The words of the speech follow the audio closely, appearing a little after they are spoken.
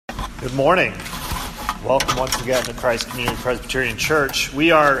Good morning. Welcome once again to Christ Community Presbyterian Church.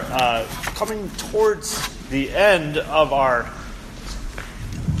 We are coming towards the end of our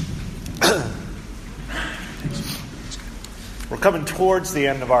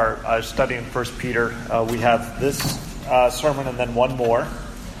study in 1 Peter. We have this sermon and then one more.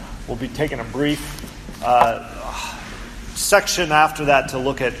 We'll be taking a brief section after that to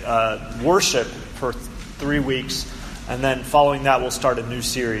look at worship for 3 weeks. And then following that, we'll start a new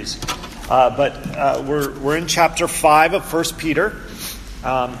series. But we're in chapter 5 of 1 Peter.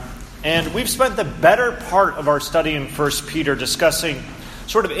 And we've spent the better part of our study in 1 Peter discussing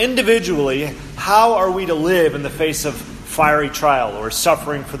sort of individually how are we to live in the face of fiery trial or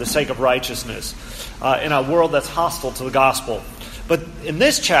suffering for the sake of righteousness in a world that's hostile to the gospel. But in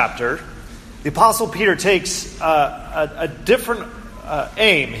this chapter, the Apostle Peter takes a different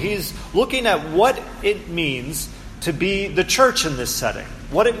aim. He's looking at what it means to be the church in this setting,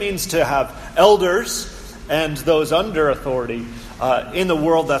 what it means to have elders and those under authority in the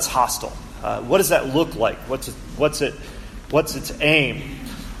world that's hostile. What does that look like? What's its aim?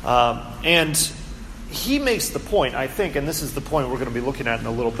 And he makes the point, I think, and this is the point we're going to be looking at in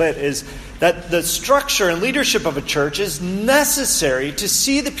a little bit, is that the structure and leadership of a church is necessary to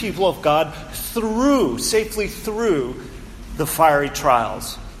see the people of God safely through the fiery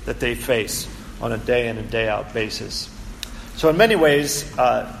trials that they face on a day in and day out basis. So in many ways,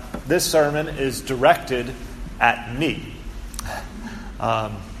 this sermon is directed at me.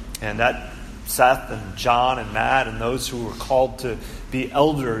 And at Seth and John and Matt and those who were called to be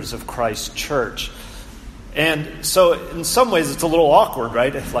elders of Christ's church. And so in some ways it's a little awkward,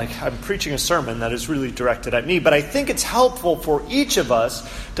 right? It's like I'm preaching a sermon that is really directed at me. But I think it's helpful for each of us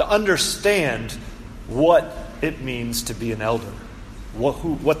to understand what it means to be an elder.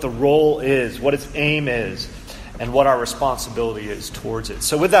 What the role is, what its aim is, and what our responsibility is towards it.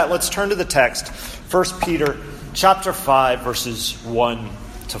 So with that, let's turn to the text. 1 Peter chapter 5, verses 1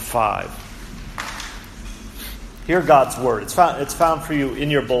 to 5. Hear God's word. It's found for you in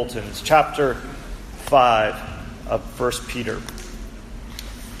your bulletins. Chapter 5 of 1 Peter.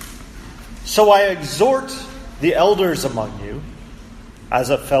 So I exhort the elders among you, as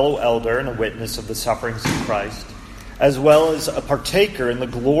a fellow elder and a witness of the sufferings of Christ, as well as a partaker in the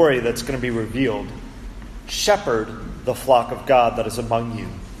glory that's going to be revealed. Shepherd the flock of God that is among you,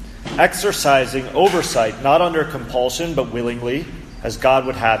 exercising oversight, not under compulsion, but willingly, as God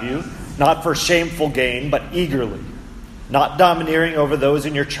would have you, not for shameful gain, but eagerly, not domineering over those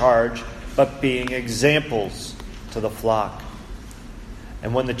in your charge, but being examples to the flock.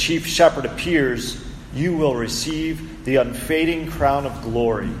 And when the chief shepherd appears, you will receive the unfading crown of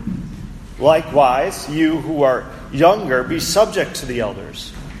glory. Likewise, you who are younger, be subject to the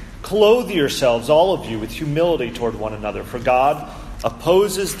elders. Clothe yourselves, all of you, with humility toward one another. For God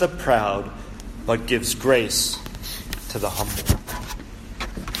opposes the proud, but gives grace to the humble.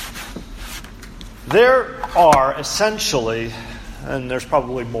 There are essentially, and there's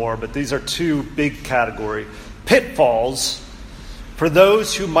probably more, but these are two big category pitfalls for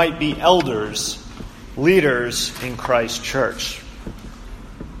those who might be elders, leaders in Christ's church.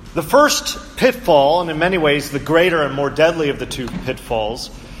 The first pitfall, and in many ways the greater and more deadly of the two pitfalls,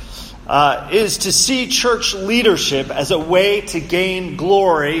 is to see church leadership as a way to gain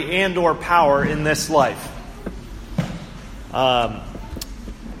glory and or power in this life. And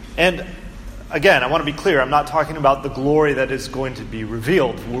again, I want to be clear, I'm not talking about the glory that is going to be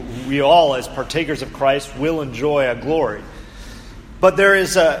revealed. We all, as partakers of Christ, will enjoy a glory. But there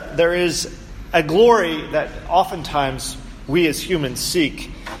is a glory that oftentimes we as humans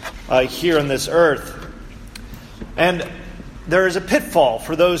seek here on this earth. And there is a pitfall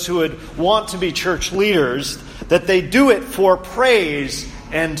for those who would want to be church leaders, that they do it for praise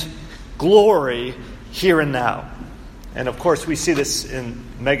and glory here and now. And of course we see this in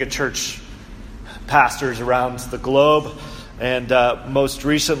mega church pastors around the globe. And most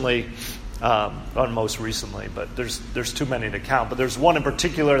recently, but there's too many to count. But there's one in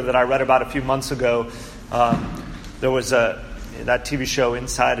particular that I read about a few months ago. There was that TV show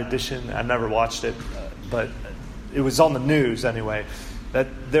Inside Edition. I've never watched it, but it was on the news anyway.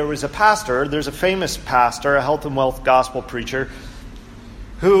 That there was there's a famous pastor, a health and wealth gospel preacher,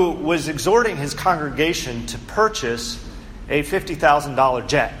 who was exhorting his congregation to purchase a $50,000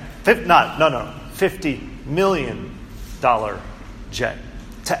 jet. $50 million jet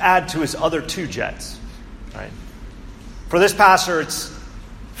to add to his other two jets. Right? For this pastor, it's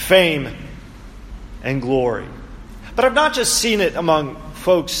fame and glory. But I've not just seen it among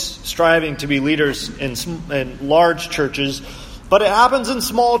folks striving to be leaders in large churches, but it happens in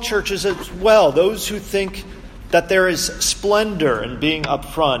small churches as well. Those who think that there is splendor in being up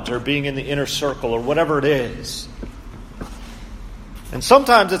front or being in the inner circle or whatever it is. And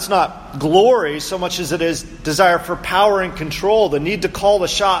sometimes it's not glory so much as it is desire for power and control, the need to call the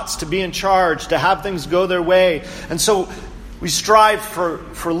shots, to be in charge, to have things go their way. And so we strive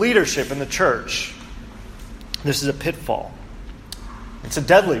for leadership in the church. This is a pitfall. It's a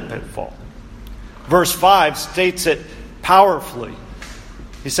deadly pitfall. Verse 5 states it powerfully.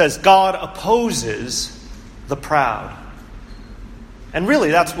 He says, God opposes the proud. And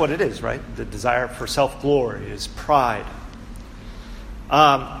really, that's what it is, right? The desire for self-glory is pride.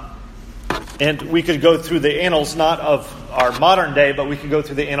 And we could go through the annals, not of our modern day, but we could go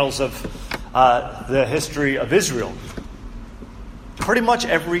through the annals of the history of Israel. Pretty much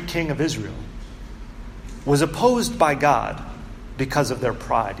every king of Israel was opposed by God because of their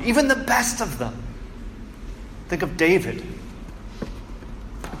pride. Even the best of them. Think of David,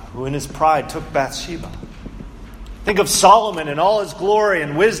 who in his pride took Bathsheba. Think of Solomon in all his glory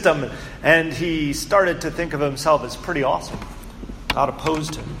and wisdom, and he started to think of himself as pretty awesome. God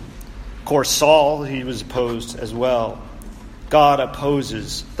opposed him. Of course, Saul, he was opposed as well. God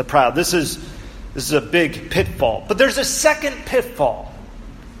opposes the proud. This is a big pitfall. But there's a second pitfall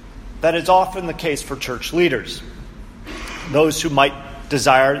that is often the case for church leaders, those who might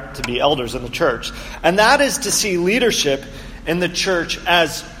desire to be elders in the church. And that is to see leadership in the church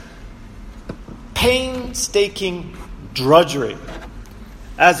as painstaking drudgery,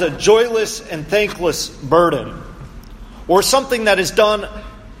 as a joyless and thankless burden, or something that is done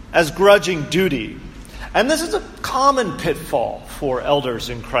as grudging duty. And this is a common pitfall for elders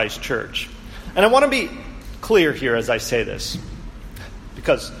in Christ Church. And I want to be clear here as I say this,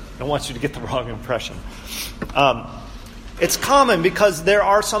 because I don't want you to get the wrong impression. It's common because there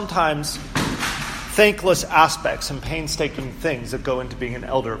are sometimes thankless aspects and painstaking things that go into being an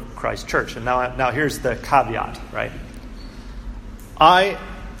elder of Christ Church. And now here's the caveat, right? I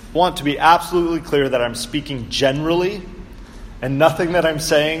want to be absolutely clear that I'm speaking generally, and nothing that I'm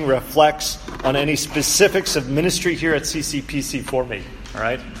saying reflects on any specifics of ministry here at CCPC for me. All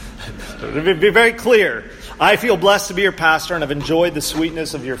right? To be very clear, I feel blessed to be your pastor, and I've enjoyed the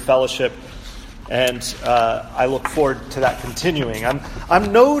sweetness of your fellowship, and I look forward to that continuing.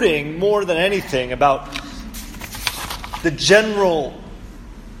 I'm noting more than anything about the general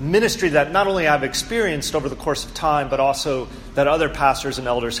ministry that not only I've experienced over the course of time, but also that other pastors and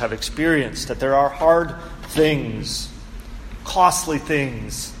elders have experienced, that there are hard things, costly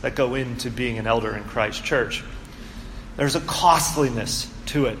things that go into being an elder in Christ Church. There's a costliness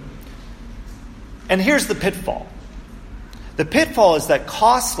to it. And here's the pitfall. The pitfall is that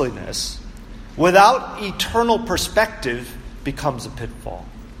costliness without eternal perspective becomes a pitfall.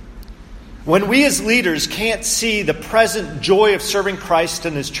 When we as leaders can't see the present joy of serving Christ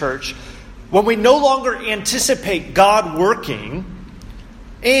in His church, when we no longer anticipate God working,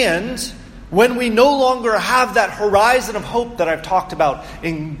 and when we no longer have that horizon of hope that I've talked about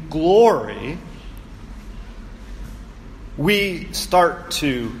in glory, we start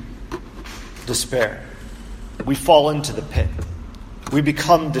to despair. We fall into the pit. We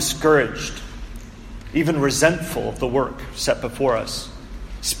become discouraged, even resentful of the work set before us.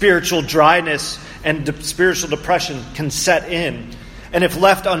 Spiritual dryness and spiritual depression can set in. And if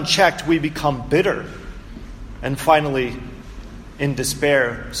left unchecked, we become bitter. And finally, in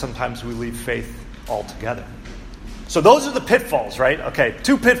despair, sometimes we leave faith altogether. So those are the pitfalls, right? Okay,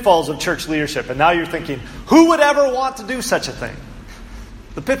 2 pitfalls of church leadership. And now you're thinking, who would ever want to do such a thing?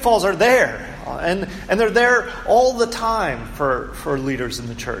 The pitfalls are there. And they're there all the time for leaders in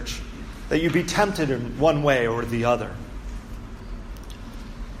the church. That you be tempted in one way or the other.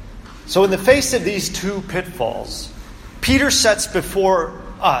 So in the face of these 2 pitfalls, Peter sets before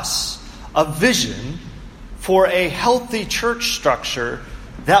us a vision for a healthy church structure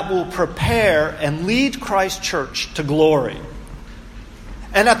that will prepare and lead Christ's church to glory.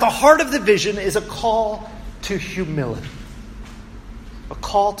 And at the heart of the vision is a call to humility. A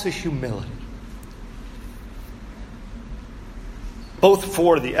call to humility. Both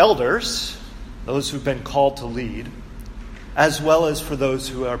for the elders, those who've been called to lead, as well as for those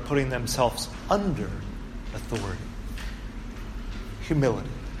who are putting themselves under authority. Humility.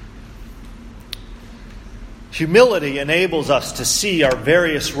 Humility enables us to see our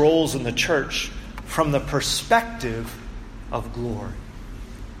various roles in the church from the perspective of glory.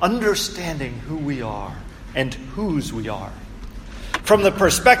 Understanding who we are and whose we are. From the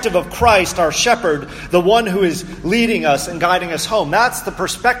perspective of Christ, our shepherd, the one who is leading us and guiding us home. That's the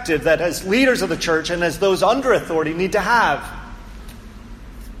perspective that as leaders of the church and as those under authority need to have.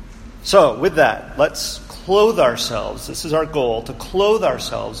 So, with that, let's clothe ourselves. This is our goal, to clothe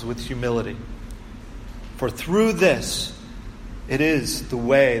ourselves with humility. For through this, it is the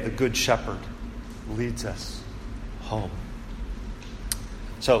way the Good Shepherd leads us home.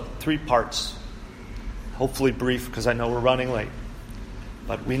 So, 3 parts. Hopefully brief, because I know we're running late.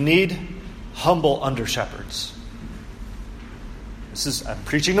 But we need humble under-shepherds. I'm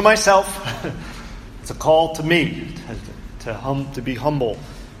preaching to myself. It's a call to me to be humble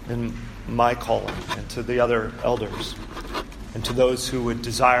in my calling, and to the other elders, and to those who would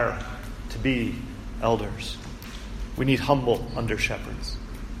desire to be elders. We need humble under-shepherds.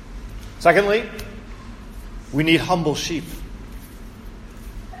 Secondly, we need humble sheep.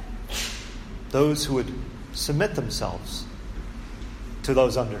 Those who would submit themselves to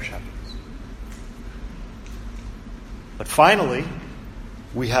those under-shepherds. But finally,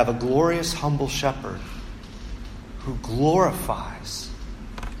 we have a glorious humble shepherd who glorifies,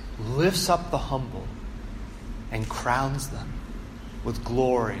 lifts up the humble, and crowns them with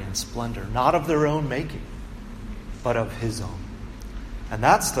glory and splendor, not of their own making, but of his own. And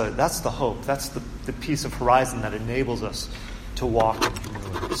that's the hope. That's the piece of horizon that enables us to walk in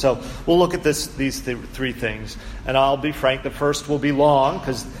humility. So we'll look at these 3 things. And I'll be frank, the first will be long,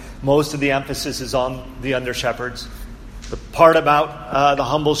 because most of the emphasis is on the under-shepherds. The part about the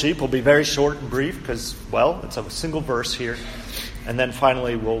humble sheep will be very short and brief, because, it's a single verse here. And then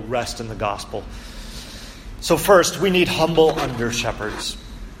finally, we'll rest in the gospel. So first, we need humble under-shepherds.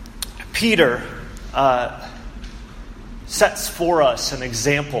 Peter sets for us an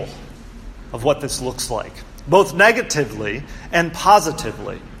example of what this looks like, both negatively and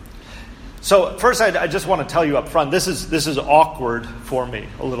positively. So first, I just want to tell you up front, this is awkward for me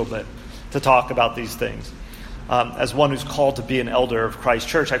a little bit to talk about these things. As one who's called to be an elder of Christ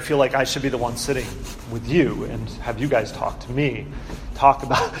Church, I feel like I should be the one sitting with you and have you guys talk to me. Talk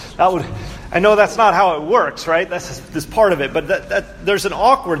about that. I know that's not how it works, right? That's this part of it, but that there's an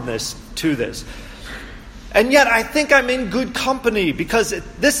awkwardness to this. And yet I think I'm in good company, because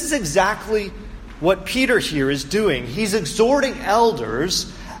this is exactly what Peter here is doing. He's exhorting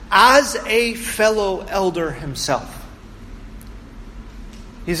elders as a fellow elder himself.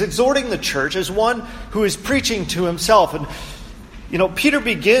 He's exhorting the church as one who is preaching to himself. And, Peter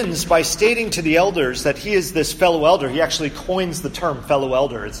begins by stating to the elders that he is this fellow elder. He actually coins the term fellow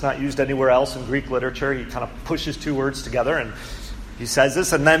elder. It's not used anywhere else in Greek literature. He kind of pushes 2 words together and he says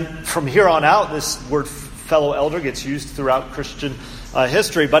this. And then from here on out, this word fellow elder gets used throughout Christian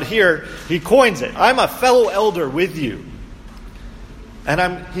history. But here he coins it. I'm a fellow elder with you.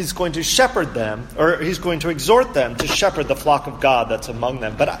 And he's going to shepherd them, or he's going to exhort them to shepherd the flock of God that's among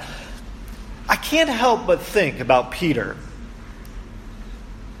them. But I can't help but think about Peter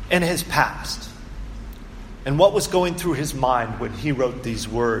and his past and what was going through his mind when he wrote these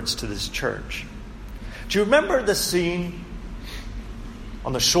words to this church. Do you remember the scene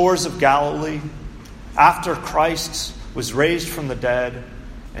on the shores of Galilee after Christ was raised from the dead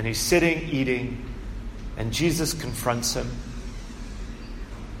and he's sitting eating and Jesus confronts him?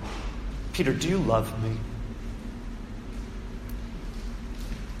 Peter, do you love me?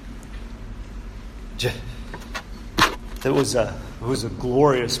 It was a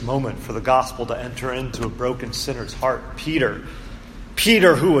glorious moment for the gospel to enter into a broken sinner's heart. Peter,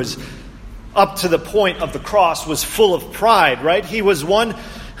 who was up to the point of the cross, was full of pride, right? He was one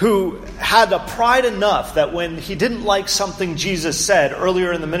who had a pride enough that when he didn't like something Jesus said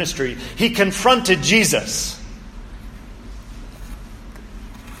earlier in the ministry, he confronted Jesus.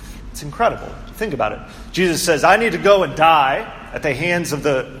 It's incredible. Think about it. Jesus says, I need to go and die at the hands of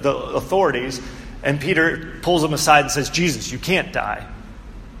the authorities. And Peter pulls him aside and says, Jesus, you can't die.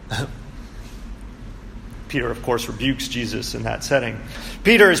 Peter, of course, rebukes Jesus in that setting.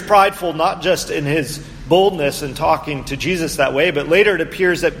 Peter is prideful not just in his boldness in talking to Jesus that way, but later it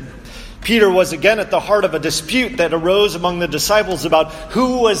appears that Peter was again at the heart of a dispute that arose among the disciples about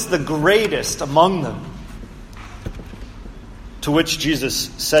who was the greatest among them. To which Jesus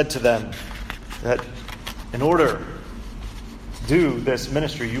said to them that in order to do this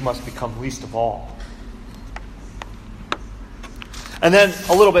ministry, you must become least of all. And then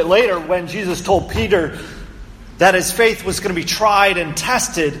a little bit later, when Jesus told Peter that his faith was going to be tried and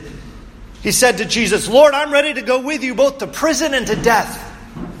tested, he said to Jesus, Lord, I'm ready to go with you both to prison and to death.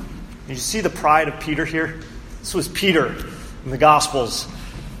 And you see the pride of Peter here? This was Peter in the Gospels.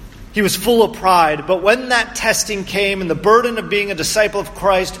 He was full of pride, but when that testing came and the burden of being a disciple of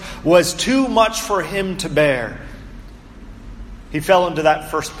Christ was too much for him to bear, he fell into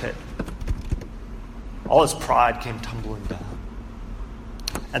that first pit. All his pride came tumbling down.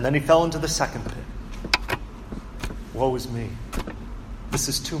 And then he fell into the second pit. Woe is me. This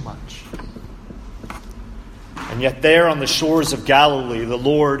is too much. And yet there on the shores of Galilee, the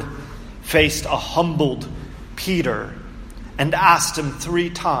Lord faced a humbled Peter and asked him 3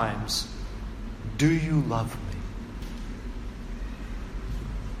 times, "Do you love me?"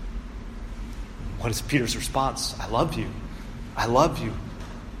 What is Peter's response? "I love you. I love you.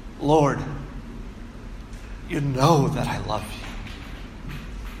 Lord, you know that I love you."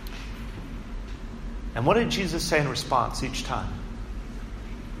 And what did Jesus say in response each time?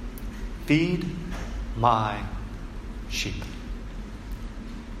 "Feed my sheep."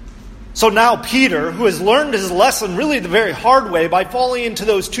 So now Peter, who has learned his lesson really the very hard way by falling into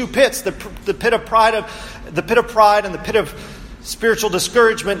those 2 pits, the pit of pride and the pit of spiritual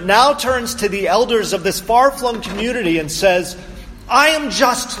discouragement, now turns to the elders of this far-flung community and says, "I am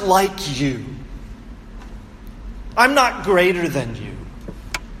just like you. I'm not greater than you.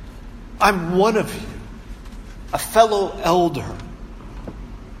 I'm one of you, a fellow elder,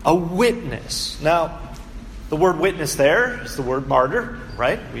 a witness." Now, the word witness there is the word martyr,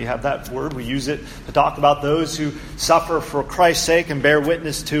 right? We have that word. We use it to talk about those who suffer for Christ's sake and bear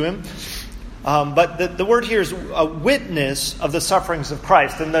witness to him. But the word here is a witness of the sufferings of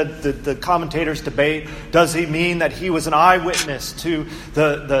Christ. And the commentators debate, does he mean that he was an eyewitness to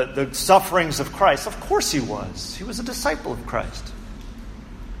the sufferings of Christ? Of course he was. He was a disciple of Christ.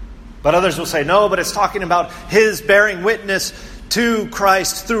 But others will say, no, but it's talking about his bearing witness to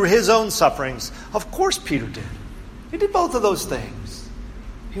Christ through his own sufferings. Of course Peter did. He did both of those things.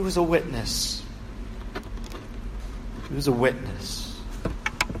 He was a witness. He was a witness.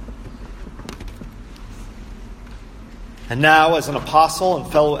 And now, as an apostle and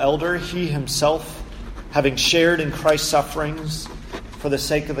fellow elder, he himself, having shared in Christ's sufferings for the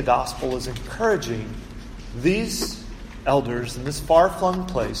sake of the gospel, is encouraging these elders in this far-flung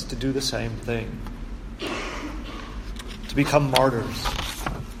place to do the same thing. To become martyrs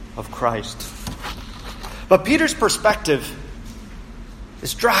of Christ. But Peter's perspective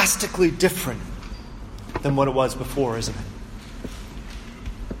is drastically different than what it was before, isn't it?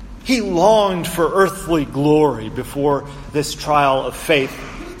 He longed for earthly glory before this trial of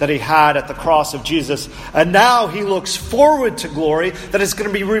faith that he had at the cross of Jesus. And now he looks forward to glory that is going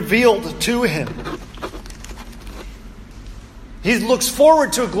to be revealed to him. He looks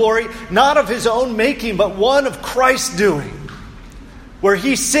forward to a glory not of his own making, but one of Christ's doing. Where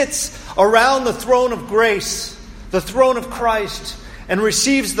he sits around the throne of grace, the throne of Christ, and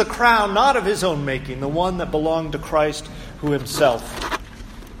receives the crown not of his own making, the one that belonged to Christ, who himself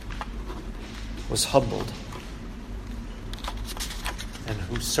was humbled, and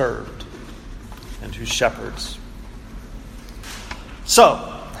who served, and who shepherds. So,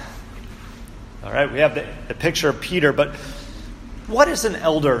 all right, we have the picture of Peter, but what is an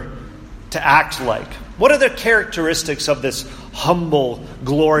elder to act like? What are the characteristics of this humble,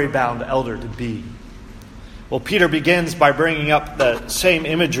 glory-bound elder to be? Well, Peter begins by bringing up the same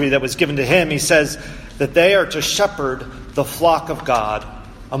imagery that was given to him. He says that they are to shepherd the flock of God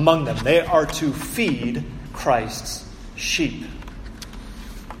among them. They are to feed Christ's sheep.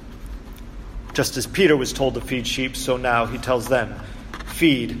 Just as Peter was told to feed sheep, so now he tells them,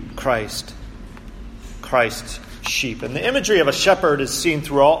 feed Christ's sheep. And the imagery of a shepherd is seen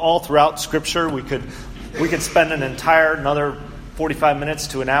all throughout Scripture. We could spend another 45 minutes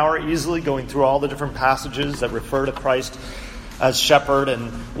to an hour easily going through all the different passages that refer to Christ as shepherd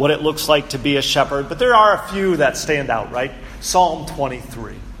and what it looks like to be a shepherd. But there are a few that stand out, right? Psalm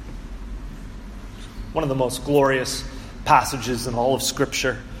 23. One of the most glorious passages in all of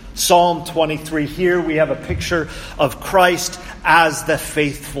Scripture. Psalm 23. Here we have a picture of Christ as the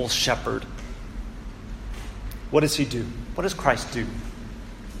faithful shepherd. What does he do? What does Christ do?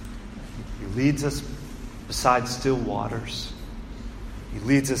 He leads us beside still waters. He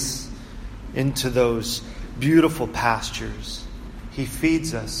leads us into those beautiful pastures. He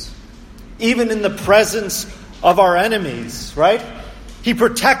feeds us. Even in the presence of our enemies, right? He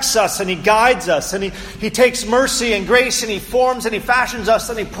protects us and he guides us and he takes mercy and grace and he forms and he fashions us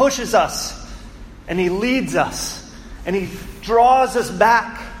and he pushes us and he leads us and he draws us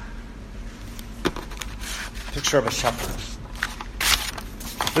back. Picture of a shepherd.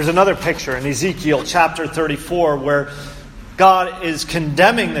 There's another picture in Ezekiel chapter 34 where God is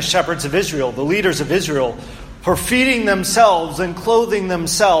condemning the shepherds of Israel, the leaders of Israel, for feeding themselves and clothing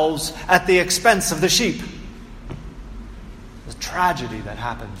themselves at the expense of the sheep. The tragedy that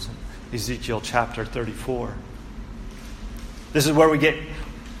happens in Ezekiel chapter 34. This is where we get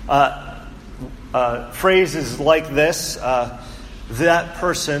phrases like this. That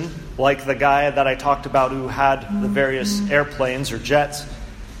person, like the guy that I talked about who had the various airplanes or jets,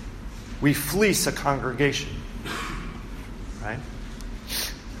 we fleece a congregation. Right?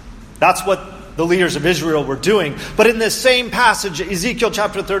 That's what the leaders of Israel were doing. But in this same passage, Ezekiel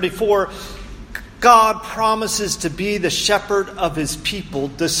chapter 34, God promises to be the shepherd of his people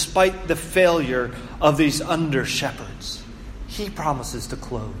despite the failure of these under-shepherds. He promises to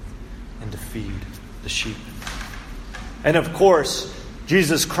clothe and to feed the sheep. And of course,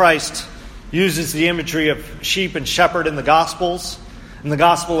 Jesus Christ uses the imagery of sheep and shepherd in the Gospels. In the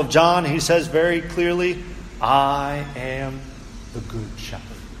Gospel of John, he says very clearly, I am the good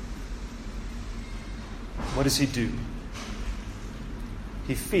shepherd. What does he do?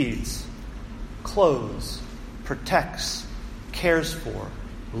 He feeds, clothes, protects, cares for,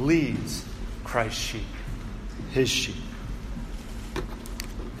 leads Christ's sheep, his sheep.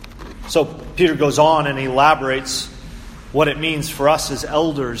 So Peter goes on and elaborates what it means for us as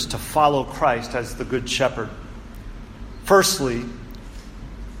elders to follow Christ as the good shepherd. Firstly,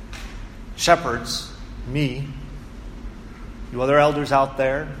 shepherds, me, you other elders out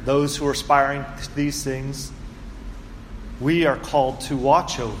there, those who are aspiring to these things, we are called to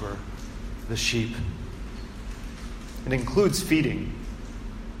watch over the sheep. It includes feeding.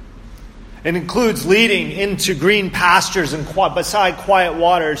 It includes leading into green pastures and beside quiet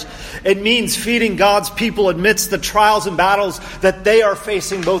waters. It means feeding God's people amidst the trials and battles that they are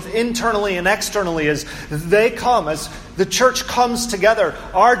facing both internally and externally as they come, as the church comes together.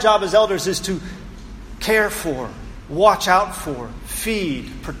 Our job as elders is to care for, watch out for,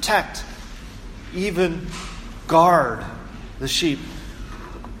 feed, protect, even guard the sheep.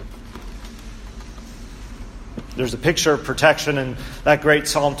 There's a picture of protection in that great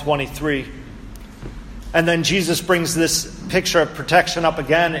Psalm 23. And then Jesus brings this picture of protection up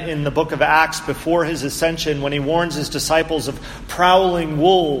again in the book of Acts before his ascension when he warns his disciples of prowling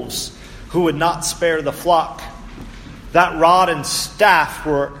wolves who would not spare the flock. That rod and staff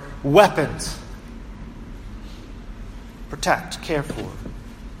were weapons. Protect, care for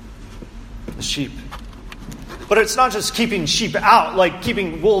the sheep. But it's not just keeping sheep out, like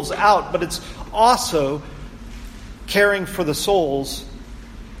keeping wolves out, but it's also caring for the souls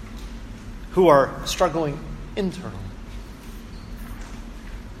who are struggling internally.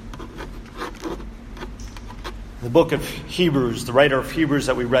 The book of Hebrews, the writer of Hebrews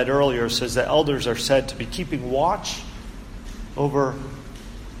that we read earlier, says that elders are said to be keeping watch over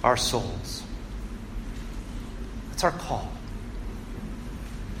our souls. That's our call.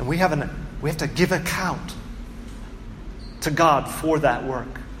 And we have to give account to God for that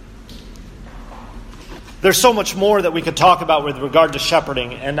work. There's so much more that we could talk about with regard to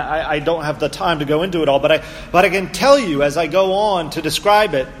shepherding, and I don't have the time to go into it all, but I can tell you as I go on to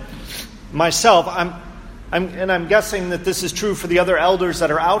describe it myself, I'm guessing that this is true for the other elders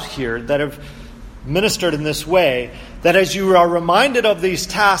that are out here that have ministered in this way, that as you are reminded of these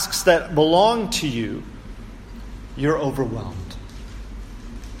tasks that belong to you, you're overwhelmed.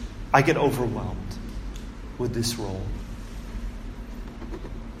 I get overwhelmed with this role.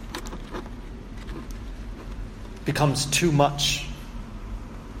 Becomes too much.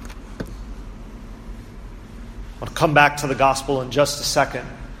 I'll come back to the gospel in just a second.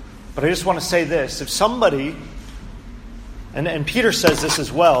 But I just want to say this. If somebody, and Peter says this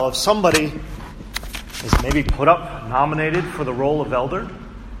as well, if somebody is maybe nominated for the role of elder,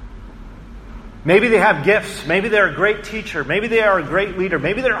 maybe they have gifts, maybe they're a great teacher, maybe they are a great leader,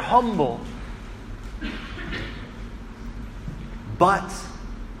 maybe they're humble, but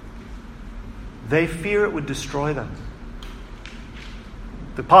they fear it would destroy them.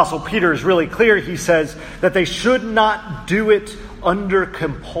 The Apostle Peter is really clear. He says that they should not do it under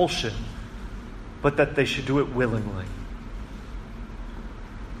compulsion, but that they should do it willingly,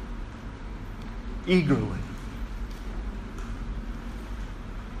 eagerly.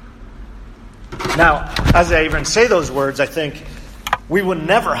 Now, as I even say those words, I think we would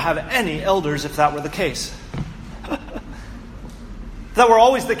never have any elders if that were the case. That were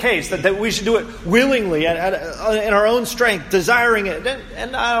always the case, that we should do it willingly in our own strength, desiring it.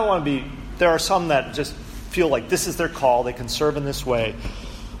 And I don't want to be, there are some that just feel like this is their call, they can serve in this way.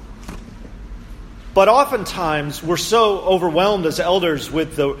 But oftentimes we're so overwhelmed as elders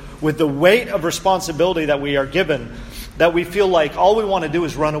with the weight of responsibility that we are given that we feel like all we want to do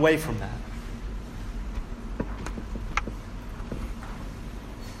is run away from that.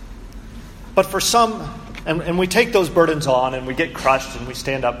 But for some, and we take those burdens on and we get crushed and we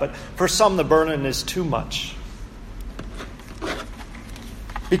stand up, but for some the burden is too much.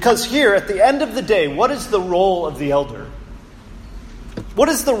 Because here, at the end of the day, what is the role of the elder? What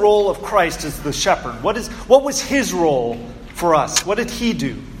is the role of Christ as the shepherd? What was his role for us? What did he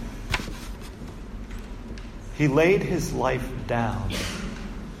do? He laid his life down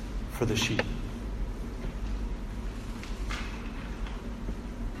for the sheep.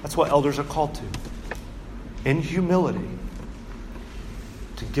 That's what elders are called to. In humility,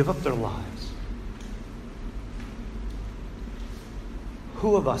 to give up their lives.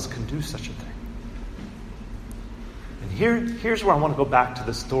 Who of us can do such a thing? And here's where I want to go back to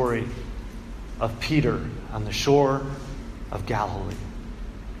the story of Peter on the shore of Galilee.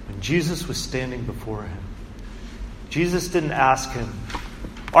 When Jesus was standing before him, Jesus didn't ask him,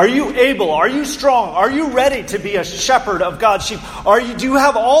 are you able? Are you strong? Are you ready to be a shepherd of God's sheep? Do you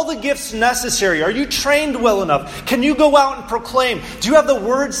have all the gifts necessary? Are you trained well enough? Can you go out and proclaim? Do you have the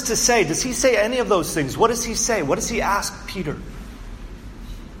words to say? Does he say any of those things? What does he say? What does he ask Peter?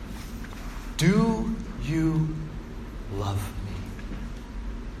 Do you love me?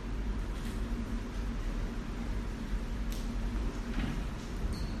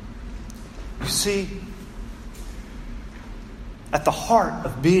 You see, at the heart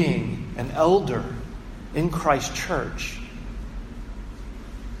of being an elder in Christ's church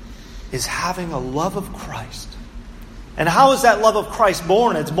is having a love of Christ. And how is that love of Christ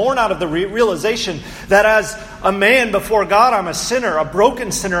born? It's born out of the realization that as a man before God, I'm a sinner, a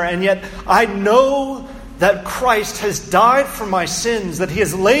broken sinner, and yet I know that Christ has died for my sins, that He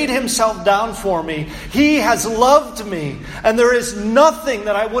has laid Himself down for me. He has loved me, and there is nothing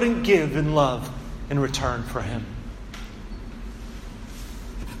that I wouldn't give in love in return for Him.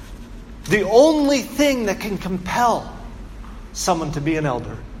 The only thing that can compel someone to be an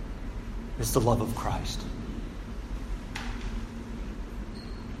elder is the love of Christ.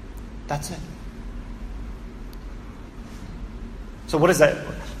 That's it. So what is that?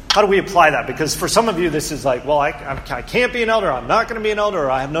 How do we apply that? Because for some of you, this is like, well, I can't be an elder. I'm not going to be an elder.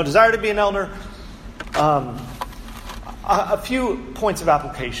 Or I have no desire to be an elder. A few points of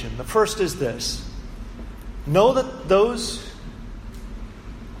application. The first is this. Know that those,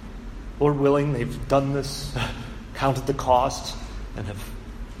 Lord willing, they've done this, counted the cost, and have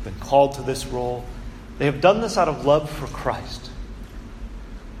been called to this role. They have done this out of love for Christ.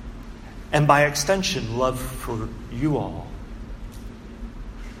 And by extension, love for you all.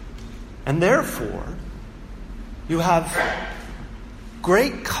 And therefore, you have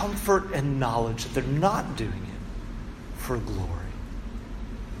great comfort and knowledge that they're not doing it for glory,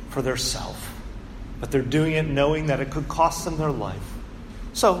 for their self, but they're doing it knowing that it could cost them their life.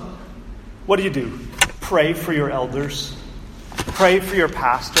 So, what do? Pray for your elders. Pray for your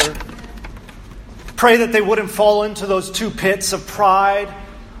pastor. Pray that they wouldn't fall into those two pits of pride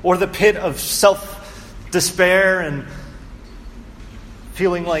or the pit of self-despair and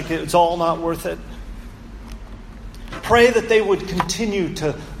feeling like it's all not worth it. Pray that they would continue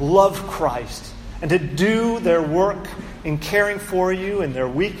to love Christ and to do their work in caring for you in their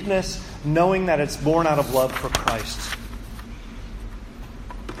weakness, knowing that it's born out of love for Christ.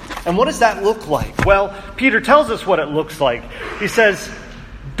 And what does that look like? Well, Peter tells us what it looks like. He says,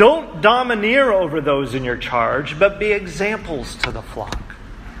 don't domineer over those in your charge, but be examples to the flock.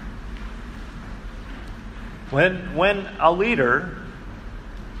 When a leader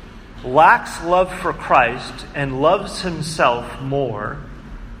lacks love for Christ and loves himself more,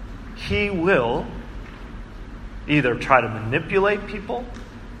 he will either try to manipulate people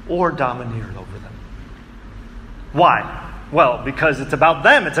or domineer over them. Why? Well, because it's about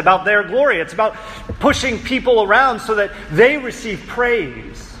them. It's about their glory. It's about pushing people around so that they receive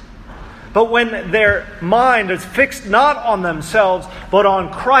praise. But when their mind is fixed not on themselves, but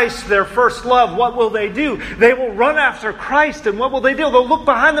on Christ, their first love, what will they do? They will run after Christ, and what will they do? They'll look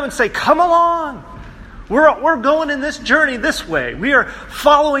behind them and say, come along. We're going in this journey this way. We are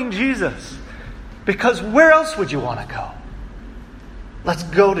following Jesus. Because where else would you want to go? Let's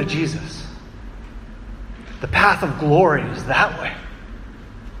go to Jesus. The path of glory is that way.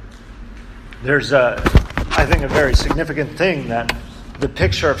 There's, I think, a very significant thing that the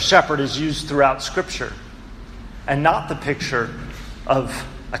picture of shepherd is used throughout Scripture, and not the picture of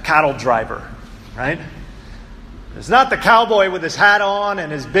a cattle driver, right? It's not the cowboy with his hat on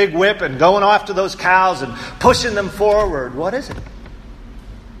and his big whip and going after those cows and pushing them forward. What is it?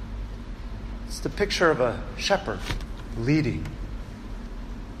 It's the picture of a shepherd leading.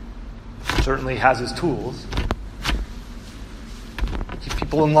 Certainly has his tools. Keep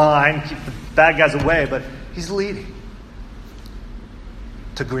people in line, keep the bad guys away, but he's leading.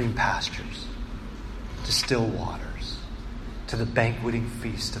 To green pastures, to still waters, to the banqueting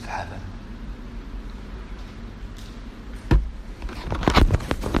feast of heaven.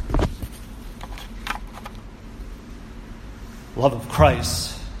 Love of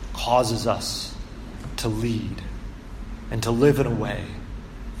Christ causes us to lead and to live in a way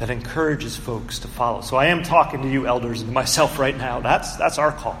that encourages folks to follow. So I am talking to you elders and to myself right now. That's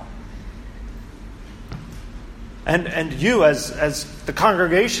our call. And you as the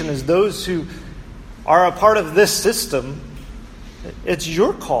congregation, as those who are a part of this system, it's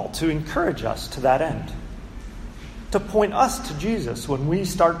your call to encourage us to that end. To point us to Jesus when we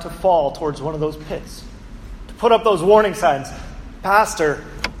start to fall towards one of those pits. To put up those warning signs. Pastor,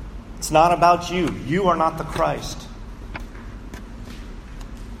 it's not about you. You are not the Christ.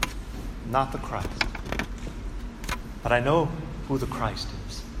 Not the Christ. But I know who the Christ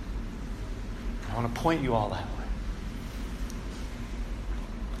is. I want to point you all that way.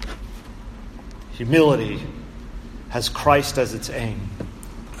 Humility has Christ as its aim.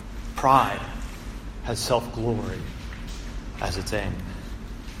 Pride has self-glory as its aim.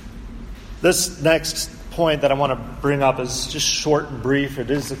 This next point that I want to bring up is just short and brief. It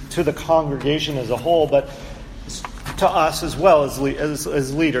is to the congregation as a whole, but to us as well as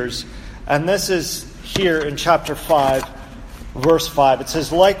leaders. And this is here in chapter 5, verse 5. It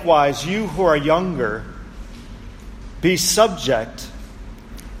says, "Likewise, you who are younger, be subject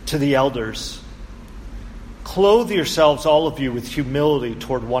to the elders. Clothe yourselves, all of you, with humility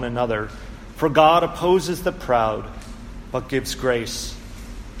toward one another. For God opposes the proud, but gives grace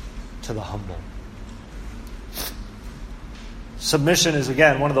to the humble." Submission is,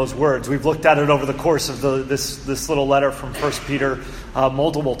 again, one of those words. We've looked at it over the course of this little letter from 1 Peter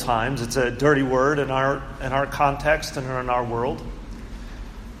multiple times. It's a dirty word in our context and in our world.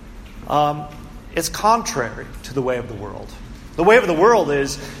 It's contrary to the way of the world. The way of the world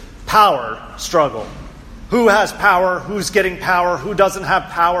is power struggle. Who has power? Who's getting power? Who doesn't have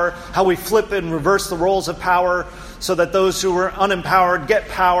power? How we flip and reverse the roles of power so that those who are unempowered get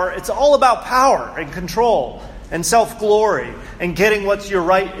power. It's all about power and control and self-glory and getting what your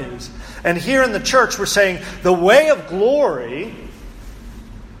right is. And here in the church we're saying the way of glory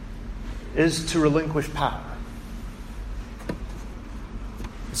is to relinquish power.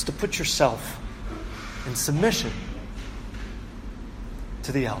 It's to put yourself in submission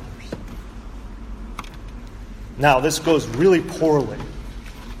to the elders. Now, this goes really poorly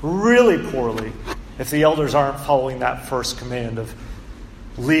if the elders aren't following that first command of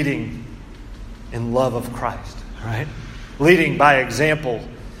leading in love of Christ, right? Leading by example,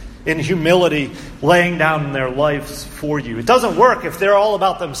 in humility, laying down their lives for you. It doesn't work if they're all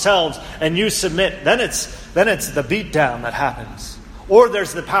about themselves and you submit. Then it's the beat down that happens. Or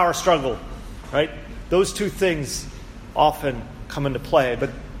there's the power struggle, right? Those two things often come into play.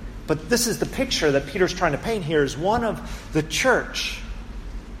 But this is the picture that Peter's trying to paint here, is one of the church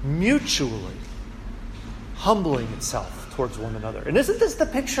mutually humbling itself towards one another. And isn't this the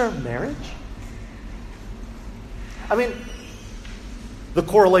picture of marriage? I mean, the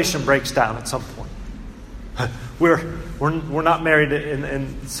correlation breaks down at some point. We're not married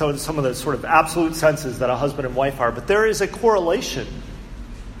in so some of the sort of absolute senses that a husband and wife are, but there is a correlation.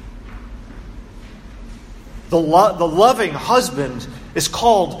 The loving husband is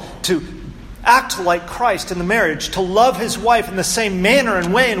called to act like Christ in the marriage, to love his wife in the same manner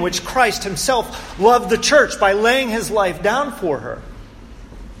and way in which Christ himself loved the church by laying his life down for her.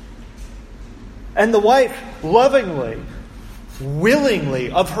 And the wife lovingly, willingly,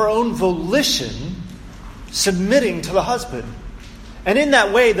 of her own volition, submitting to the husband. And in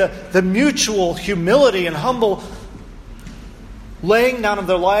that way, the mutual humility and humble laying down of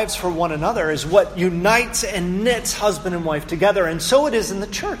their lives for one another is what unites and knits husband and wife together. And so it is in the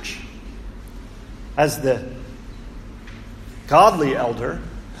church. As the godly elder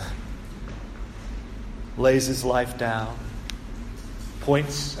lays his life down,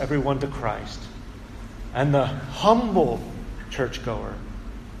 points everyone to Christ, and the humble churchgoer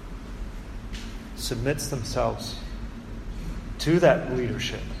submits themselves to that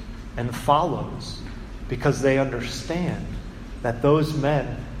leadership and follows because they understand that those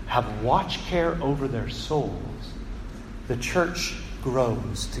men have watch care over their souls. The church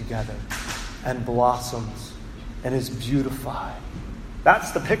grows together and blossoms and is beautified.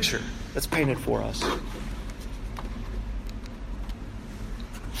 That's the picture that's painted for us.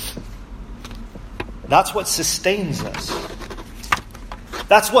 That's what sustains us.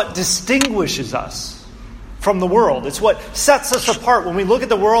 That's what distinguishes us from the world. It's what sets us apart. When we look at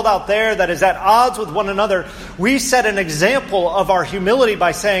the world out there that is at odds with one another, we set an example of our humility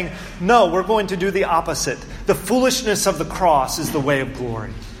by saying, no, we're going to do the opposite. The foolishness of the cross is the way of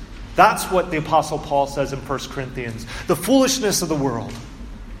glory. That's what the Apostle Paul says in 1 Corinthians. The foolishness of the world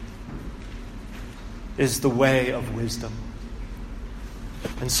is the way of wisdom.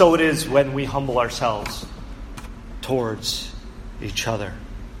 And so it is when we humble ourselves towards each other.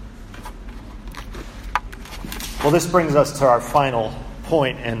 Well, this brings us to our final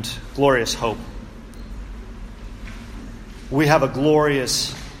point and glorious hope. We have a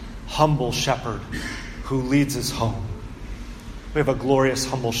glorious, humble shepherd who leads us home. We have a glorious,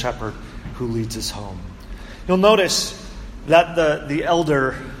 humble shepherd who leads us home. You'll notice that the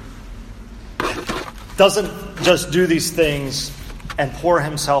elder doesn't just do these things and pour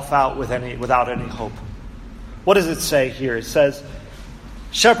himself out without any hope. What does it say here? It says,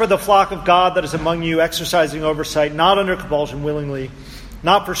 "Shepherd the flock of God that is among you, exercising oversight, not under compulsion, willingly,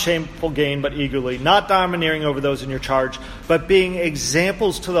 not for shameful gain, but eagerly, not domineering over those in your charge, but being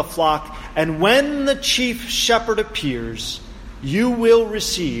examples to the flock. And when the chief shepherd appears, you will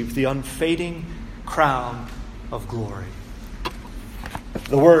receive the unfading crown of glory."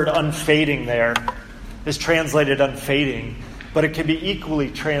 The word unfading there is translated unfading, but it can be equally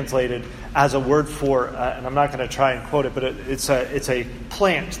translated as a word for, and I'm not going to try and quote it, but it's a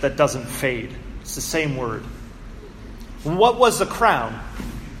plant that doesn't fade. It's the same word. What was the crown?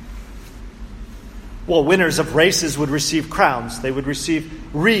 Well, winners of races would receive crowns. They would receive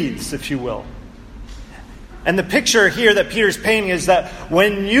wreaths, if you will. And the picture here that Peter's painting is that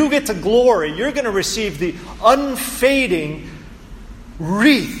when you get to glory, you're going to receive the unfading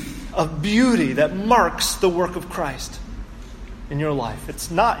wreath of beauty that marks the work of Christ in your life.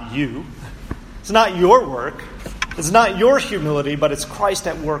 It's not you. It's not your work. It's not your humility, but it's Christ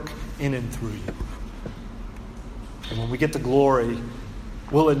at work in and through you. And when we get to glory,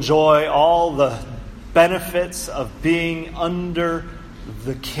 we'll enjoy all the benefits of being under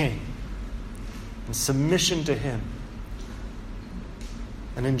the King in submission to Him,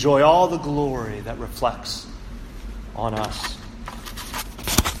 and enjoy all the glory that reflects on us.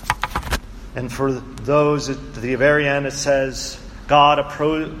 And for those at the very end, it says, God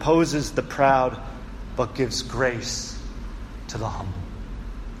opposes the proud, but gives grace to the humble.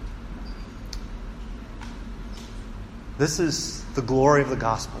 This is the glory of the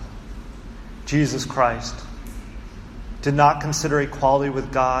gospel. Jesus Christ did not consider equality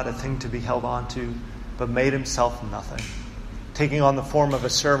with God a thing to be held on to, but made himself nothing. Taking on the form of a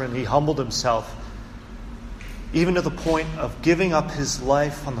servant, he humbled himself, even to the point of giving up his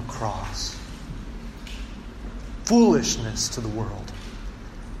life on the cross. Foolishness to the world.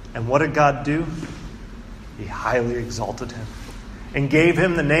 And what did God do? He highly exalted him and gave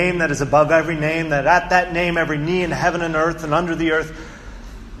him the name that is above every name, that at that name every knee in heaven and earth and under the earth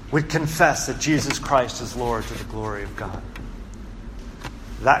would confess that Jesus Christ is Lord, to the glory of God.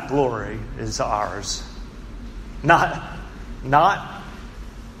 That glory is ours. Not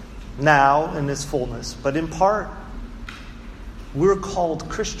now in its fullness, but in part. We're called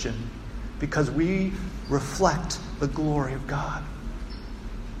Christian because we reflect the glory of God.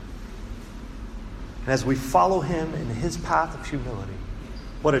 And as we follow him in his path of humility,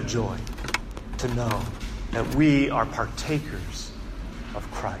 what a joy to know that we are partakers of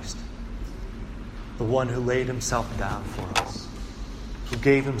Christ, the one who laid himself down for us, who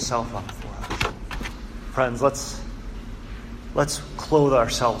gave himself up for us. Friends, let's clothe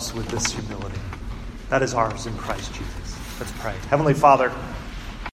ourselves with this humility that is ours in Christ Jesus. Let's pray. Heavenly Father,